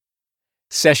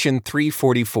Session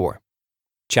 344,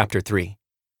 Chapter 3,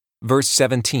 Verse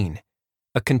 17,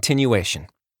 a continuation.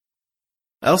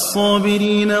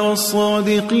 الصابرين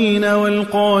والصادقين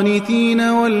والقانتين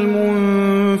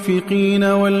والمنفقين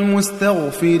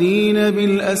والمستغفرين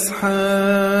بالأسحار.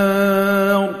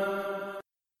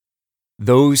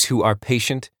 Those who are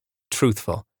patient,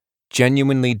 truthful,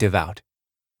 genuinely devout,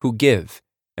 who give,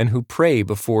 and who pray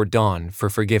before dawn for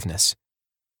forgiveness.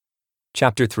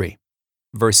 Chapter 3,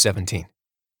 Verse 17.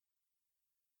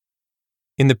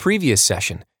 In the previous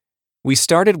session, we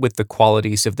started with the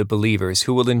qualities of the believers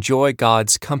who will enjoy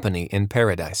God's company in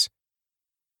paradise.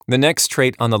 The next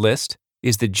trait on the list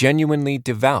is the genuinely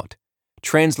devout,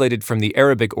 translated from the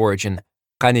Arabic origin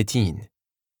Qaniteen.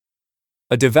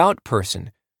 A devout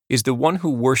person is the one who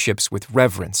worships with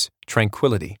reverence,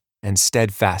 tranquility, and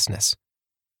steadfastness.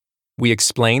 We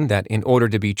explained that in order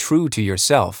to be true to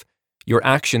yourself, your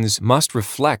actions must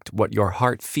reflect what your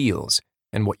heart feels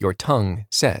and what your tongue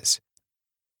says.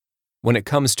 When it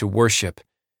comes to worship,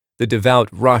 the devout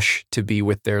rush to be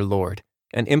with their Lord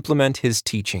and implement His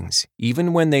teachings,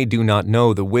 even when they do not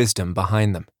know the wisdom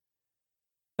behind them.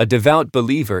 A devout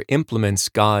believer implements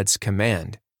God's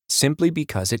command simply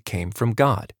because it came from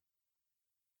God.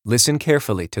 Listen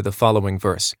carefully to the following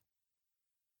verse.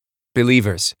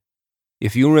 Believers,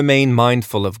 if you remain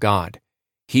mindful of God,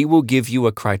 He will give you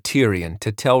a criterion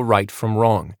to tell right from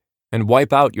wrong and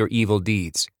wipe out your evil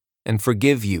deeds and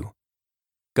forgive you.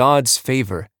 God's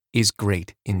favor is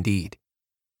great indeed.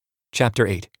 Chapter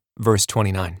 8, verse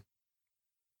 29.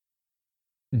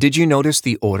 Did you notice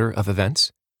the order of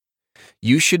events?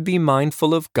 You should be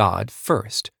mindful of God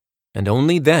first, and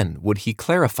only then would He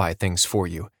clarify things for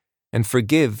you and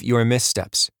forgive your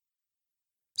missteps.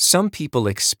 Some people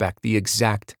expect the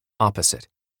exact opposite.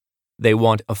 They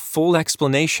want a full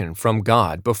explanation from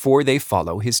God before they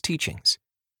follow His teachings.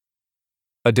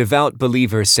 A devout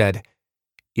believer said,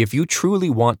 "If you truly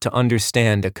want to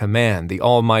understand a command the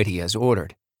Almighty has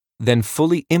ordered, then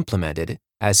fully implement it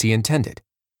as He intended.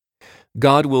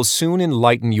 God will soon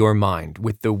enlighten your mind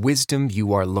with the wisdom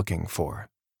you are looking for."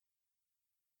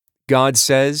 God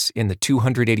says in the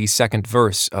 282nd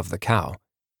verse of the Cow,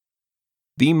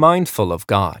 "Be mindful of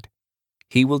God.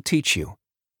 He will teach you.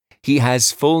 He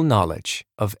has full knowledge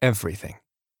of everything."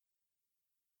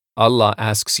 Allah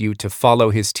asks you to follow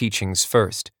His teachings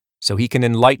first, so He can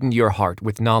enlighten your heart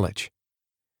with knowledge.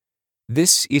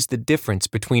 This is the difference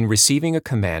between receiving a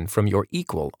command from your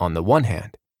equal on the one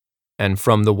hand, and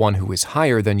from the one who is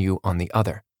higher than you on the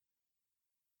other.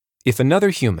 If another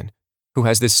human, who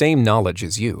has the same knowledge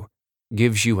as you,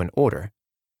 gives you an order,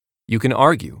 you can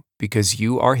argue because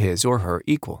you are his or her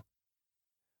equal.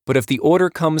 But if the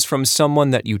order comes from someone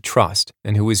that you trust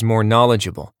and who is more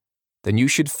knowledgeable, then you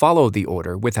should follow the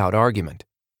order without argument.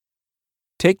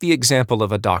 Take the example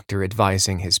of a doctor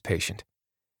advising his patient.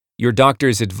 Your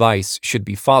doctor's advice should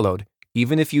be followed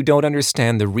even if you don't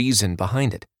understand the reason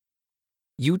behind it.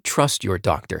 You trust your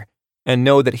doctor and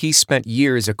know that he spent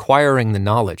years acquiring the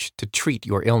knowledge to treat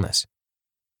your illness.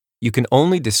 You can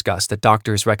only discuss the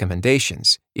doctor's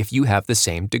recommendations if you have the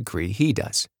same degree he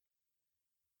does.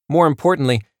 More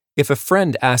importantly, if a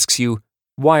friend asks you,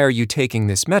 "Why are you taking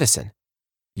this medicine?"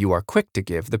 you are quick to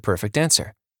give the perfect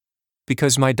answer.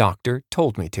 "Because my doctor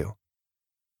told me to."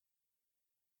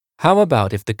 How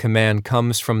about if the command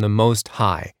comes from the Most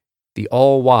High, the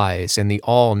All-Wise and the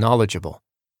All-Knowledgeable?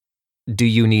 Do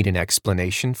you need an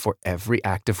explanation for every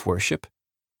act of worship?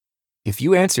 If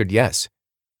you answered yes,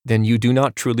 then you do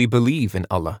not truly believe in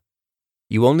Allah.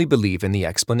 You only believe in the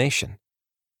explanation.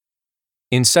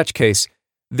 In such case,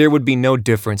 there would be no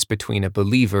difference between a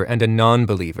believer and a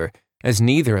non-believer, as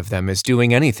neither of them is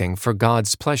doing anything for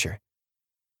God's pleasure.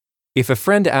 If a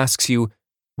friend asks you,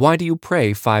 "Why do you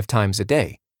pray 5 times a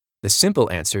day?" the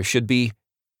simple answer should be,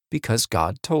 "Because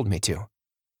God told me to."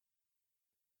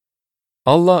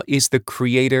 Allah is the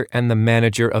creator and the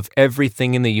manager of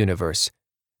everything in the universe,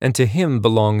 and to Him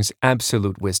belongs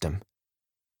absolute wisdom.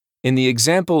 In the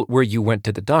example where you went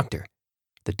to the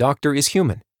doctor is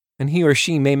human, and he or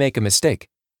she may make a mistake.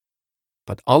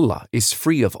 But Allah is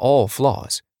free of all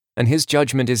flaws, and His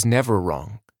judgment is never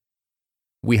wrong.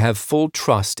 We have full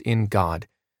trust in God,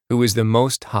 who is the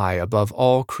Most High above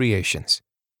all creations.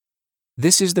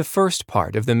 This is the first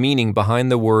part of the meaning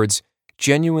behind the words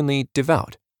genuinely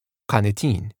devout,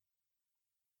 Qaniteen.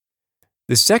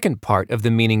 The second part of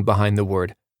the meaning behind the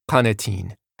word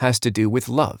Qaniteen has to do with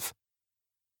love.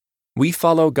 We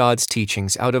follow God's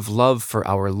teachings out of love for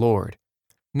our Lord,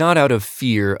 not out of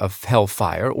fear of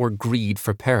hellfire or greed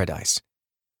for paradise.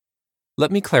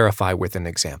 Let me clarify with an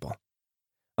example.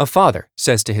 A father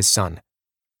says to his son,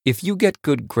 If you get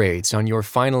good grades on your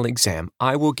final exam,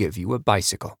 I will give you a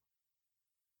bicycle.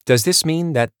 Does this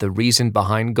mean that the reason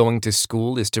behind going to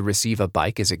school is to receive a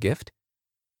bike as a gift?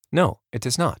 No, it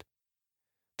does not.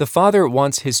 The father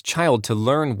wants his child to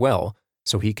learn well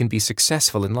so he can be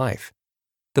successful in life.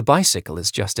 The bicycle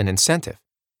is just an incentive.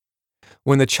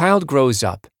 When the child grows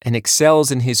up and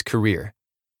excels in his career,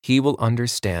 he will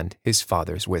understand his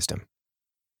father's wisdom.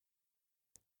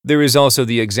 There is also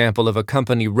the example of a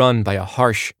company run by a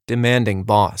harsh, demanding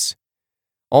boss.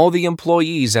 All the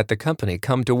employees at the company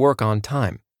come to work on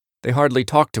time. They hardly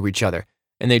talk to each other,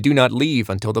 and they do not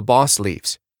leave until the boss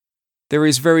leaves. There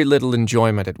is very little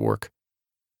enjoyment at work.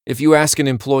 If you ask an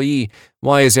employee,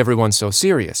 "Why is everyone so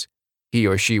serious?" he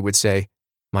or she would say,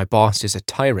 "My boss is a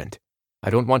tyrant. I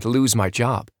don't want to lose my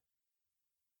job."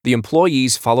 The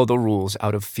employees follow the rules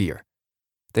out of fear.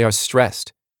 They are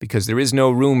stressed because there is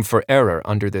no room for error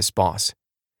under this boss.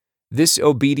 This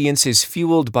obedience is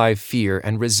fueled by fear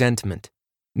and resentment,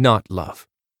 not love.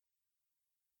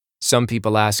 Some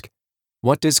people ask,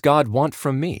 "What does God want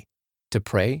from me? To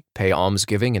pray, pay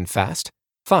almsgiving, and fast?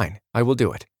 Fine, I will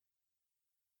do it."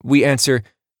 We answer,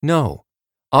 no.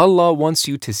 Allah wants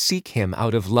you to seek Him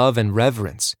out of love and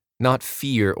reverence, not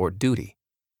fear or duty.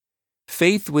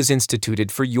 Faith was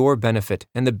instituted for your benefit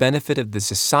and the benefit of the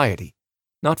society,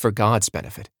 not for God's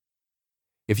benefit.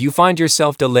 If you find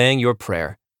yourself delaying your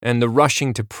prayer and the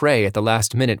rushing to pray at the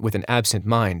last minute with an absent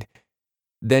mind,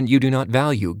 then you do not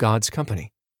value God's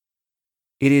company.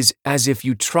 It is as if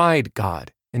you tried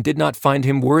God and did not find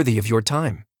Him worthy of your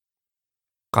time.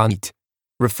 Qanit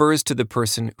refers to the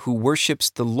person who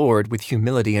worships the Lord with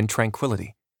humility and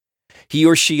tranquility. He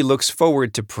or she looks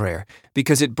forward to prayer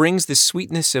because it brings the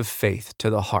sweetness of faith to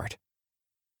the heart.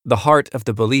 The heart of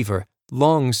the believer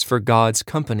longs for God's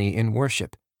company in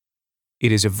worship.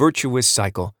 It is a virtuous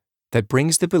cycle that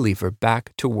brings the believer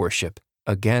back to worship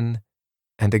again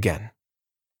and again.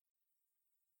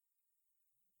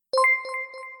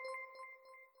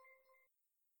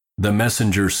 The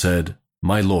messenger said,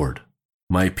 "My Lord,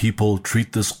 my people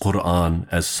treat this Quran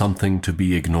as something to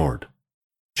be ignored."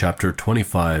 Chapter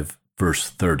 25, verse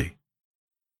 30.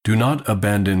 Do not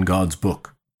abandon God's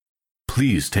book.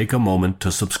 Please take a moment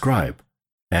to subscribe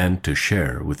and to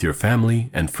share with your family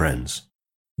and friends.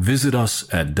 Visit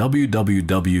us at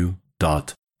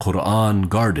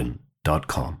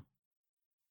www.qurangarden.com.